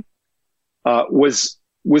creating was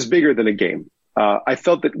bigger than a game. I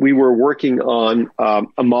felt that we were working on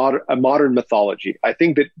a modern mythology. I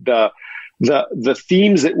think that the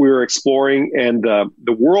themes that we were exploring and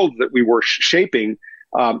the world that we were shaping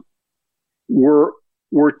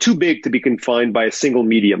were too big to be confined by a single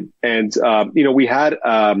medium. And we had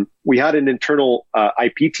an internal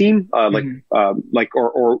IP team,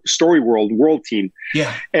 or story world team.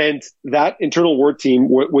 Yeah. And that internal world team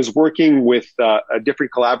was working with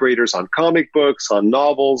different collaborators on comic books, on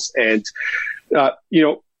novels, and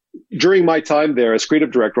during my time there as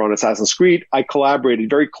creative director on Assassin's Creed, I collaborated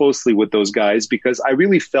very closely with those guys because I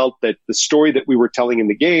really felt that the story that we were telling in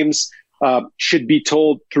the games should be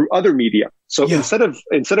told through other media. So instead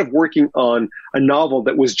of working on a novel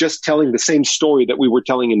that was just telling the same story that we were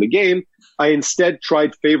telling in the game, I instead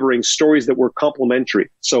tried favoring stories that were complementary.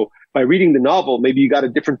 So by reading the novel, maybe you got a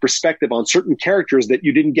different perspective on certain characters that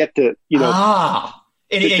you didn't get to,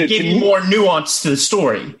 And it gave you more nuance to the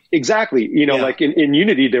story. Exactly. Like in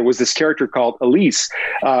Unity, there was this character called Elise,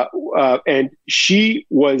 and she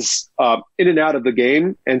was in and out of the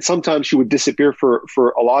game, and sometimes she would disappear for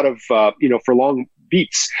a lot of, for long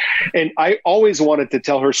beats. And I always wanted to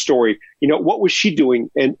tell her story. You know, what was she doing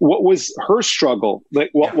and what was her struggle? Like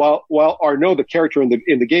while Arnaud, the character in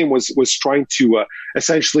the game, was trying to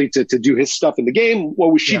essentially to do his stuff in the game,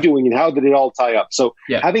 what was she doing and how did it all tie up? So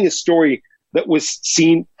having a story that was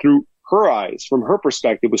seen through her eyes, from her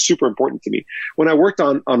perspective, was super important to me. When I worked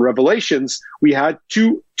on Revelations, we had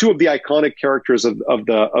two of the iconic characters of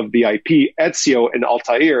the IP, Ezio and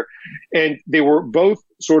Altair, and they were both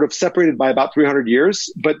sort of separated by about 300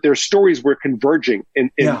 years, but their stories were converging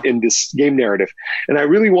in this game narrative. And I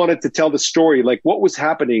really wanted to tell the story, like what was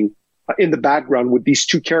happening in the background with these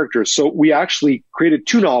two characters. So we actually created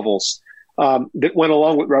two novels that went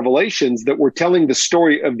along with Revelations that were telling the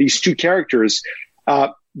story of these two characters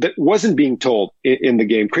that wasn't being told in the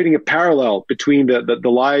game, creating a parallel between the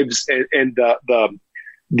lives and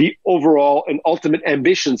the overall and ultimate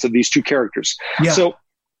ambitions of these two characters. Yeah. So,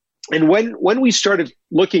 and when we started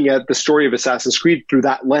looking at the story of Assassin's Creed through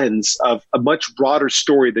that lens of a much broader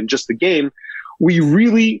story than just the game, we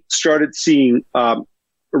really started seeing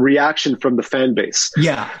reaction from the fan base.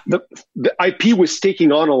 Yeah. The IP was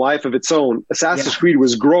taking on a life of its own. Assassin's Creed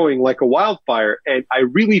was growing like a wildfire, and I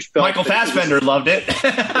really felt Michael Fassbender loved it.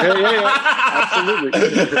 Absolutely.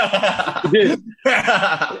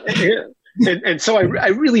 And so I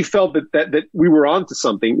really felt that we were onto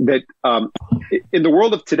something that in the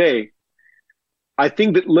world of today, I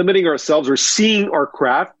think that limiting ourselves or seeing our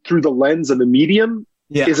craft through the lens of the medium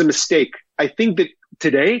is a mistake. I think that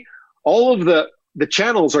today, all of the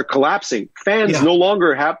channels are collapsing. Fans no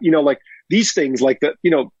longer have, like these things like that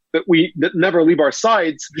never leave our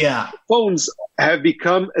sides. Yeah. Phones have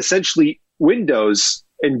become essentially windows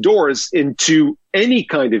and doors into any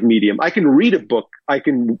kind of medium. I can read a book. I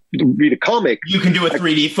can read a comic. You can do a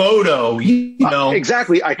 3D photo,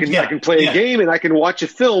 exactly. I can play a game and I can watch a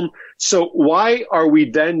film. So why are we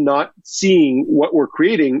then not seeing what we're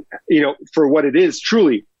creating, for what it is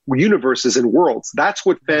truly? Universes and worlds. That's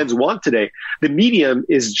what fans want today. The medium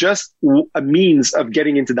is just a means of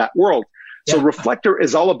getting into that world. So Reflector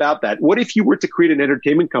is all about that. What if you were to create an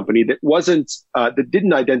entertainment company that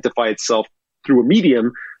didn't identify itself through a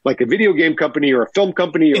medium, like a video game company or a film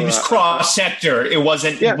company? It was cross-sector. It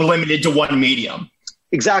wasn't limited to one medium.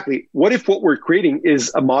 Exactly. What if what we're creating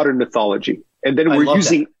is a modern mythology? And then we're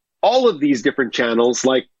using all of these different channels,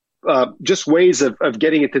 like just ways of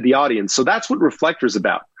getting it to the audience. So that's what Reflector is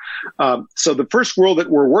about. So the first world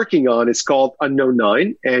that we're working on is called Unknown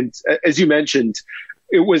 9. And as you mentioned,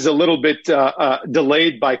 it was a little bit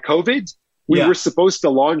delayed by COVID. We were supposed to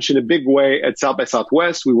launch in a big way at South by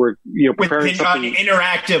Southwest. We were, preparing something. An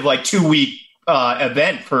interactive, 2-week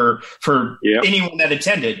event for anyone that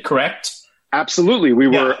attended, correct? Absolutely. We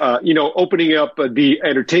were, opening up the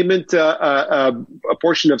entertainment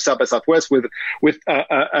portion of South by Southwest with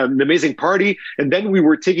an amazing party. And then we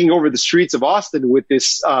were taking over the streets of Austin with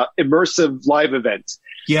this immersive live event.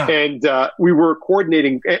 Yeah. And we were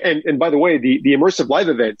coordinating. And by the way, the immersive live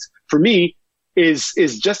event, for me, is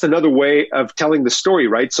just another way of telling the story,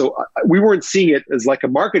 right? So we weren't seeing it as like a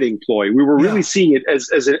marketing ploy. We were really seeing it as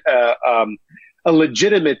a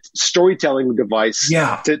legitimate storytelling device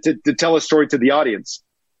to tell a story to the audience.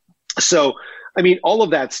 So, I mean, all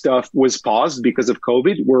of that stuff was paused because of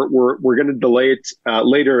COVID. We're going to delay it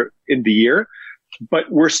later in the year, but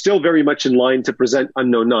we're still very much in line to present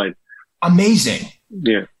Unknown 9. Amazing.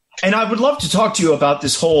 Yeah. And I would love to talk to you about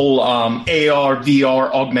this whole AR,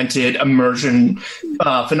 VR, augmented immersion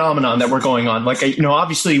phenomenon that we're going on.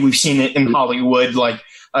 Obviously we've seen it in Hollywood,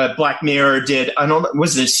 Black Mirror did,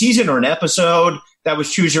 was it a season or an episode that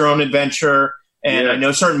was Choose Your Own Adventure? And I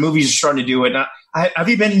know certain movies are starting to do it. Now, have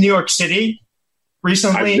you been to New York City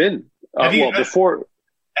recently? I've been. Before.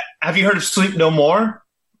 Have you heard of Sleep No More?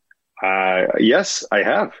 Yes, I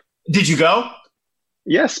have. Did you go?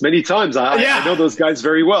 Yes, many times. I know those guys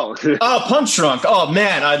very well. Punch Drunk. Oh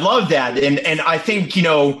man, I love that. And I think,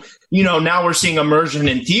 now we're seeing immersion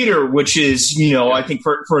in theater, which is, I think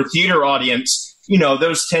for a theater audience,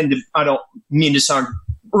 those tend to, I don't mean to sound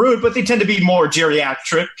rude, but they tend to be more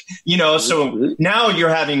geriatric, so now you're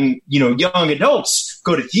having, young adults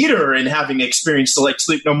go to theater and having experience to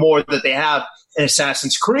Sleep No More that they have in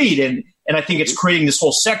Assassin's Creed. And I think it's creating this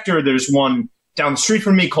whole sector. There's one down the street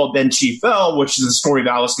from me called Ben Chiefel, which is the story of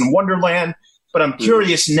Alice in Wonderland. But I'm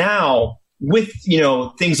curious now with,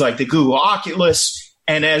 things like the Google Oculus,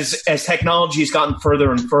 and as technology has gotten further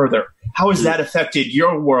and further, how has that affected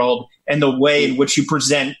your world and the way in which you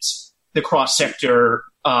present the cross-sector,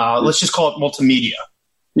 let's just call it multimedia?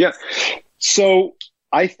 Yeah. So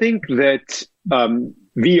I think that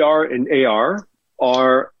VR and AR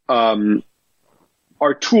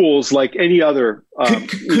are tools like any other.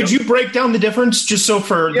 Could you break down the difference just so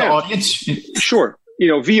for the audience? Sure.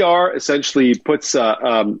 VR essentially puts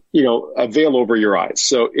a veil over your eyes,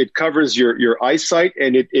 so it covers your eyesight,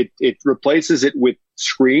 and it replaces it with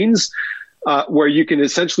screens where you can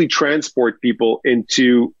essentially transport people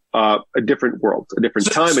into a different world, a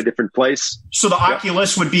different time, a different place. So the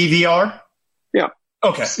Oculus would be VR? Yeah.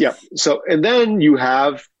 Okay. Yeah. So, and then you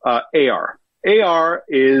have AR. AR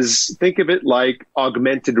is, think of it like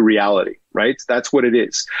augmented reality, right? That's what it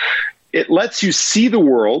is. It lets you see the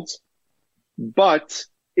world, but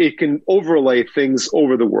it can overlay things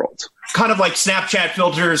over the world. Kind of like Snapchat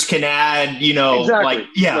filters can add, exactly.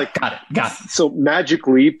 Got it. So Magic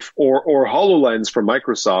Leap or HoloLens from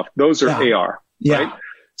Microsoft, those are AR, right?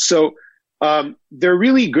 So they're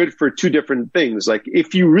really good for two different things. Like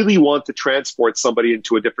if you really want to transport somebody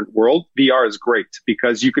into a different world, VR is great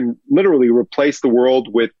because you can literally replace the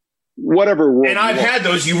world with whatever world. And I've had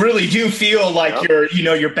those. You really do feel like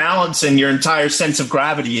your balance and your entire sense of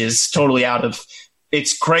gravity is totally out of.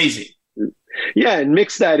 It's crazy. Yeah, and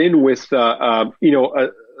mix that in with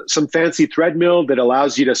some fancy treadmill that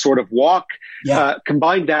allows you to sort of walk. Yeah.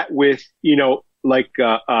 Combine that with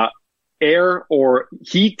air or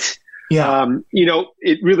heat. Yeah.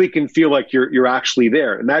 It really can feel like you're actually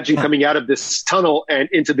there. Imagine coming out of this tunnel and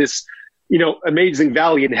into this, amazing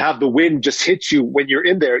valley and have the wind just hit you when you're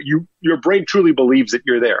in there. Your brain truly believes that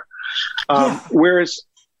you're there. Whereas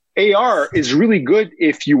AR is really good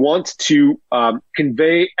if you want to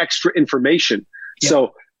convey extra information. Yeah.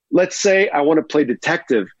 So let's say I want to play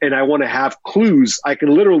detective and I want to have clues. I can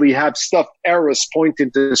literally have stuffed arrows point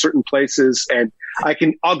into certain places and I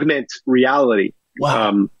can augment reality.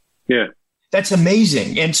 Wow. Yeah. That's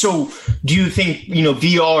amazing. And so do you think,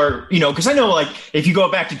 VR, because I know like if you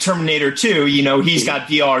go back to Terminator 2, he's got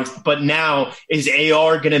VR, but now is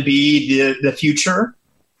AR going to be the future?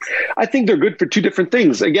 I think they're good for two different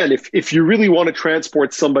things. Again, if you really want to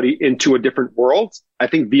transport somebody into a different world, I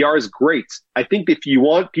think VR is great. I think if you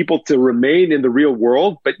want people to remain in the real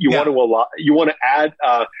world, but you want to add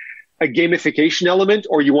a gamification element,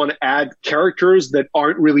 or you want to add characters that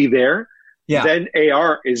aren't really there, then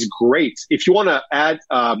AR is great. If you want to add,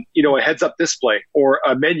 a heads-up display or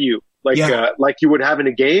a menu like you would have in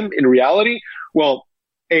a game in reality, well,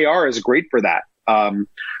 AR is great for that.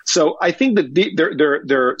 So I think that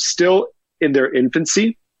they're still in their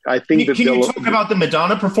infancy. I think Can you talk about the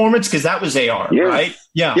Madonna performance? Because that was AR, right?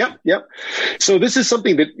 Yeah. Yep. So this is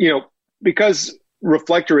something that, because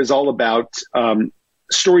Reflector is all about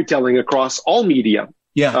storytelling across all media.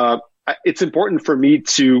 Yeah. It's important for me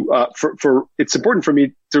to for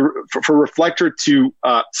Reflector to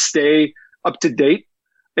stay up to date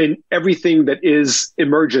in everything that is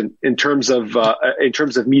emergent in terms of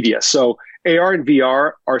media. So AR and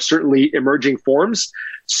VR are certainly emerging forms.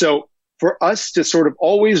 So for us to sort of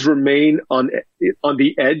always remain on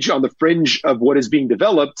the edge, on the fringe of what is being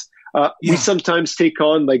developed, we sometimes take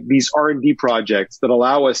on like these R&D projects that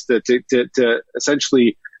allow us to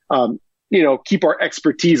essentially, keep our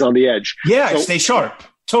expertise on the edge. Yeah, so, stay sharp.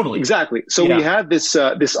 Totally. Exactly. So we had this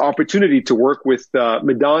opportunity to work with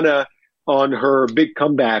Madonna on her big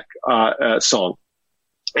comeback song.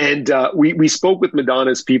 And we spoke with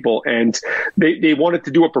Madonna's people, and they wanted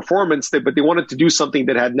to do a performance, but they wanted to do something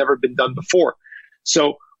that had never been done before.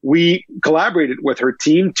 So we collaborated with her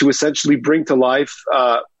team to essentially bring to life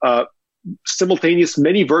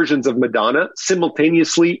many versions of Madonna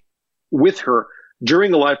simultaneously with her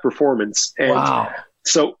during a live performance. And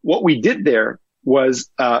so what we did there was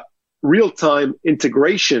real-time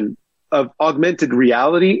integration of augmented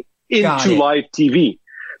reality into live TV.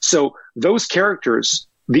 So those characters,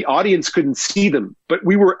 the audience couldn't see them, but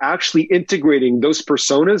we were actually integrating those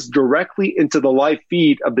personas directly into the live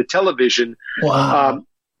feed of the television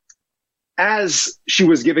as she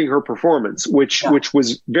was giving her performance, which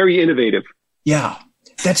was very innovative. Yeah,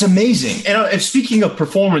 that's amazing. And speaking of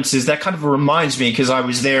performances, that kind of reminds me, because I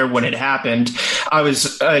was there when it happened. I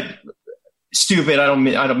was stupid. I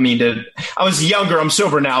don't mean to. I was younger. I'm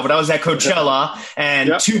sober now, but I was at Coachella, and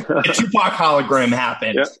the Tupac hologram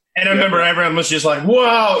happened. Yep. And I remember everyone was just like,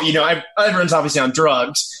 "Whoa!" Everyone's obviously on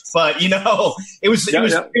drugs, but it was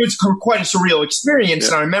quite a surreal experience.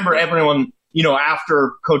 And I remember everyone,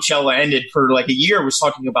 after Coachella ended for like a year, was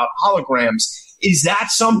talking about holograms. Is that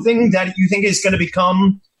something that you think is going to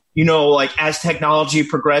become, as technology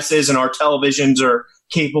progresses and our televisions are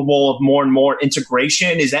capable of more and more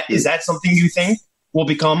integration? Is that something you think will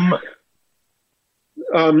become?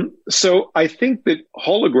 So I think that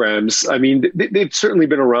holograms, I mean, they've certainly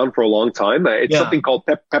been around for a long time. It's something called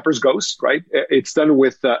Pepper's Ghost, right? It's done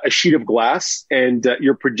with a sheet of glass, and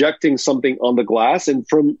you're projecting something on the glass. And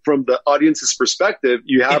from the audience's perspective,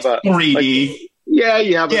 you have it's 3D.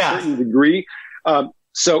 You have a certain degree.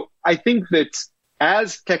 So I think that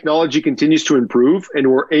as technology continues to improve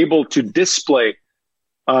and we're able to display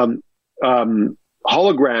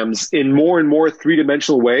holograms in more and more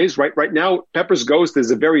three-dimensional ways, right now, Pepper's Ghost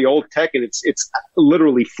is a very old tech and it's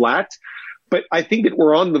literally flat. But I think that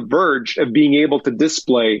we're on the verge of being able to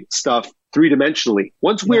display stuff three-dimensionally.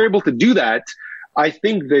 Once we're able to do that, I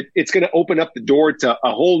think that it's going to open up the door to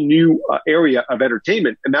a whole new area of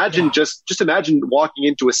entertainment. Imagine just imagine walking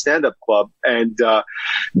into a stand-up club and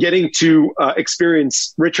getting to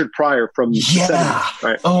experience Richard Pryor from the 70s.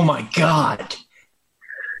 Right? Oh my God.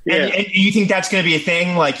 Yeah. And you think that's going to be a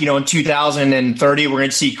thing? Like, in 2030, we're going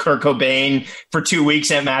to see Kurt Cobain for 2 weeks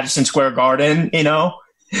at Madison Square Garden,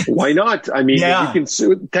 Why not? I mean,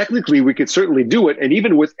 technically we could certainly do it. And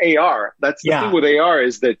even with AR, that's the thing with AR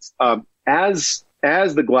is that as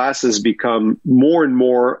the glasses become more and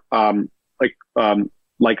more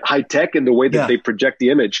like high tech in the way that they project the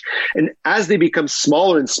image, and as they become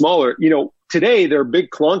smaller and smaller, today they're big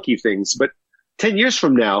clunky things, but 10 years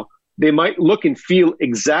from now, they might look and feel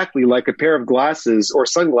exactly like a pair of glasses or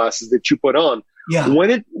sunglasses that you put on. Yeah.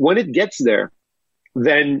 When it gets there,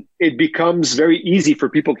 then it becomes very easy for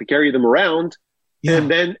people to carry them around. Yeah. And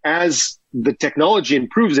then as the technology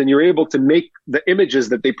improves and you're able to make the images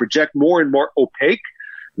that they project more and more opaque,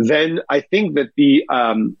 then I think that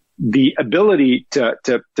the ability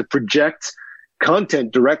to project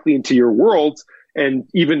content directly into your world, and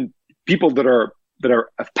even people that are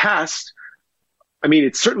past, I mean,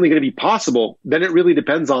 it's certainly going to be possible. Then it really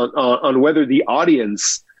depends on whether the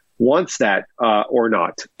audience wants that or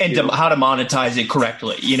not, and how to monetize it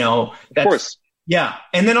correctly. Of course. Yeah,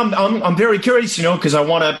 and then I'm very curious, because I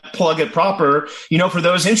want to plug it proper. For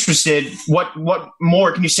those interested, what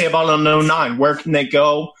more can you say about Unknown Nine? Where can they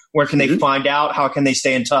go? Where can they find out? How can they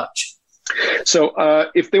stay in touch? So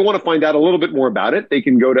if they want to find out a little bit more about it, they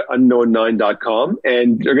can go to unknown9.com,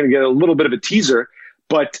 and they're going to get a little bit of a teaser.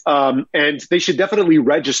 But and they should definitely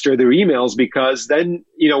register their emails, because then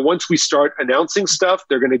once we start announcing stuff,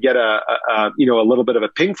 they're going to get a little bit of a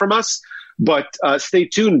ping from us. But stay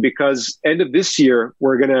tuned, because end of this year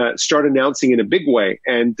we're going to start announcing in a big way.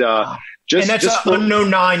 And that's Unknown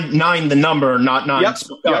nine, the number, not nine. Yep.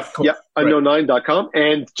 Unknown9.com.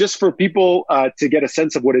 And just for people to get a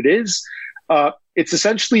sense of what it is, it's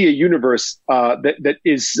essentially a universe that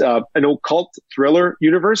is an occult thriller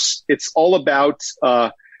universe. It's all about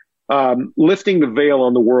lifting the veil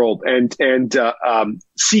on the world and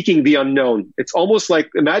seeking the unknown. It's almost like,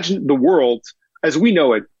 imagine the world as we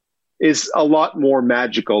know it is a lot more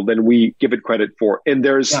magical than we give it credit for. And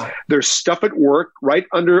there's stuff at work right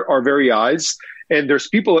under our very eyes. And there's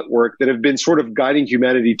people at work that have been sort of guiding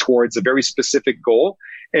humanity towards a very specific goal.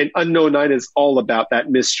 And Unknown Nine is all about that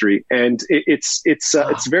mystery. And it's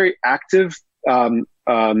very active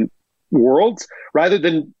world. Rather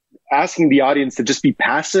than asking the audience to just be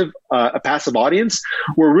passive, a passive audience,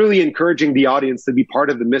 we're really encouraging the audience to be part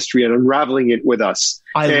of the mystery and unraveling it with us.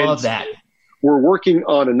 I love that. We're working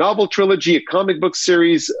on a novel trilogy, a comic book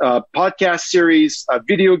series, a podcast series, a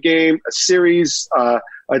video game, a series, a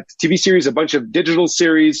TV series, a bunch of digital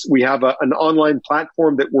series. We have an online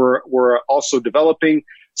platform that we're also developing.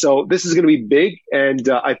 So this is going to be big, and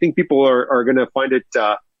I think people are going to find it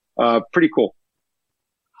pretty cool.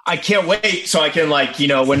 I can't wait, so I can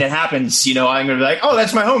when it happens, I'm going to be like, oh,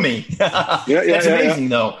 that's my homie. That's amazing,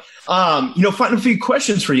 though. Final few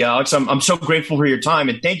questions for you, Alex. I'm so grateful for your time,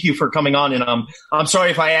 and thank you for coming on. And I'm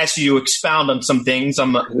sorry if I asked you to expound on some things.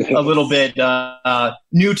 I'm a little bit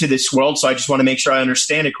new to this world, so I just want to make sure I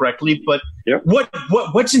understand it correctly. But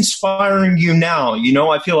what's inspiring you now?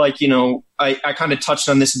 I feel like I kind of touched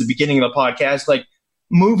on this at the beginning of the podcast. Like,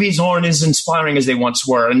 movies aren't as inspiring as they once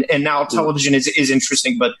were, and now television is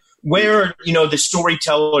interesting. But where are the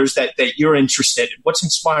storytellers that you're interested in? What's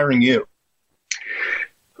inspiring you?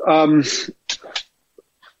 I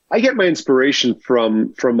get my inspiration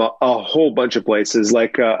from a whole bunch of places.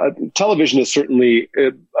 Like television is certainly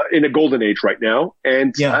in a golden age right now,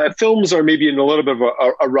 and films are maybe in a little bit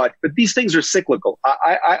of a rut. But these things are cyclical.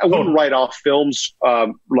 I wouldn't write off films at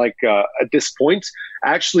this point.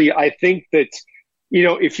 Actually, I think that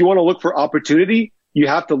if you want to look for opportunity, you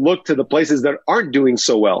have to look to the places that aren't doing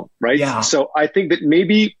so well, right? Yeah. So I think that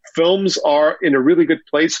maybe films are in a really good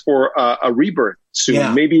place for a rebirth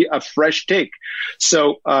soon, maybe a fresh take.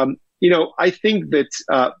 So, I think that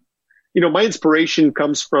my inspiration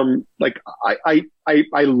comes from like, I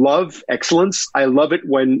love excellence. I love it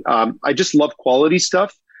when, I just love quality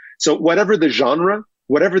stuff. So whatever the genre,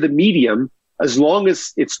 whatever the medium, as long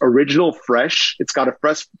as it's original, fresh, it's got a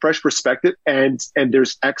fresh perspective and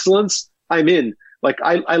there's excellence, I'm in. Like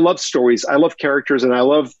I love stories, I love characters, and I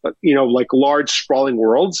love like large sprawling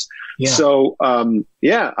worlds. Yeah. So I'm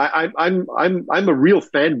a real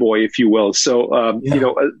fanboy, if you will. So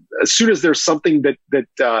as soon as there's something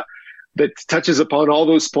that touches upon all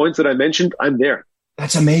those points that I mentioned, I'm there.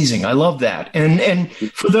 That's amazing. I love that. And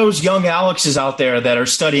for those young Alexes out there that are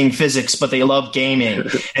studying physics, but they love gaming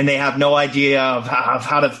and they have no idea of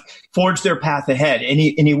how to forge their path ahead,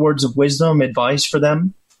 any words of wisdom, advice for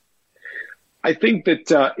them? I think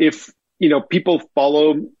that if people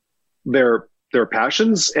follow their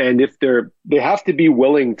passions, and if they have to be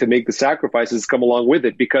willing to make the sacrifices come along with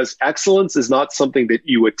it, because excellence is not something that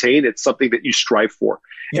you attain; it's something that you strive for.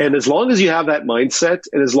 Yeah. And as long as you have that mindset,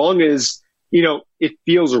 and as long as it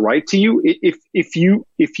feels right to you, if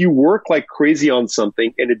you work like crazy on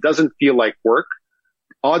something and it doesn't feel like work,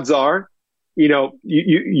 odds are,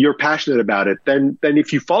 you're passionate about it. Then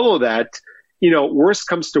if you follow that, worst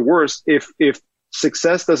comes to worst, if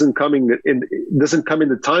success doesn't come in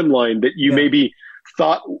the timeline that you maybe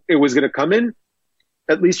thought it was going to come in,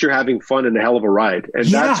 at least you're having fun and a hell of a ride. And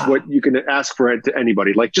that's what you can ask for to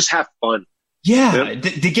anybody. Like, just have fun. Yeah. Yep.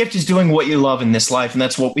 The gift is doing what you love in this life. And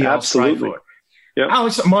that's what we all strive for. Yep.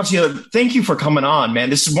 Alex Amontillado, thank you for coming on, man.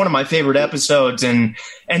 This is one of my favorite episodes, and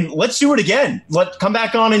let's do it again. Come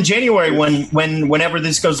back on in January whenever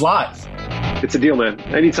this goes live. It's a deal, man.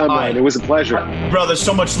 Anytime, man. It was a pleasure. Brother,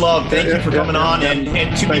 so much love. Thank you for coming on,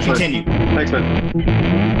 and to be continued. Thanks, man.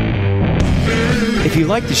 If you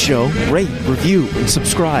like the show, rate, review, and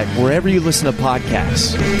subscribe wherever you listen to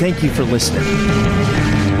podcasts. Thank you for listening.